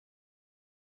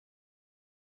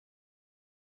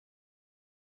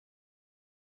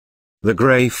The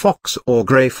gray fox or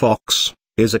gray fox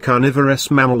is a carnivorous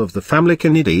mammal of the family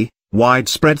Canidae,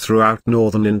 widespread throughout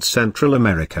northern and Central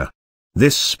America.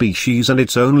 This species and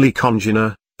its only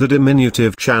congener, the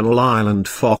diminutive Channel Island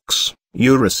fox,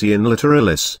 Urocyon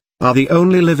littoralis, are the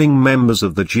only living members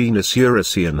of the genus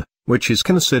Urocyon, which is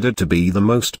considered to be the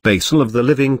most basal of the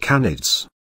living canids.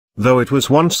 Though it was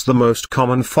once the most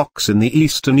common fox in the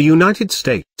eastern United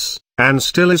States, and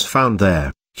still is found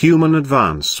there, human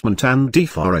advancement and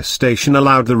deforestation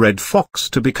allowed the red fox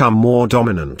to become more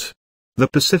dominant. The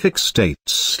Pacific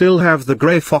states still have the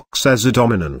gray fox as a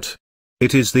dominant.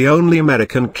 It is the only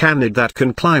American canid that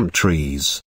can climb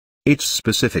trees. Its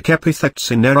specific epithet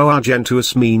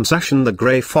cinereoargenteus means ashen. The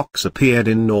gray fox appeared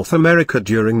in North America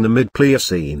during the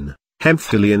mid-Pliocene,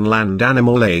 Hemphillian land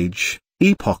animal age,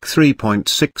 epoch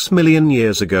 3.6 million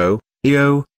years ago,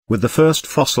 EO, with the first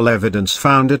fossil evidence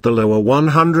found at the Lower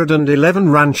 111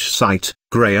 Ranch site,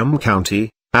 Graham County,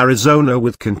 Arizona,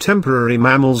 with contemporary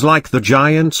mammals like the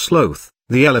giant sloth,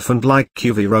 the elephant-like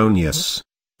Cuvironeus,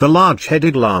 the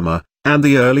large-headed llama, and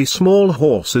the early small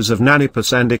horses of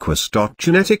Nannippus and Equus.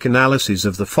 Genetic analyses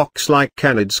of the fox-like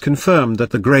canids confirmed that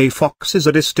the gray fox is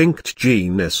a distinct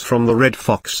genus from the red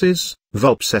foxes,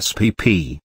 vulpes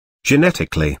spp.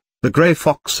 Genetically, the gray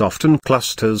fox often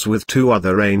clusters with two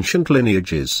other ancient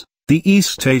lineages, the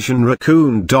East Asian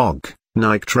raccoon dog,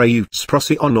 Nyctraeus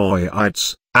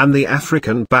procyonoides, and the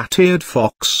African bat-eared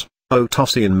fox,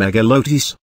 Otocion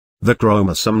megalotes. The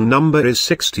chromosome number is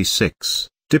 66,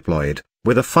 diploid,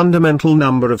 with a fundamental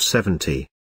number of 70.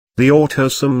 The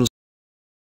autosomes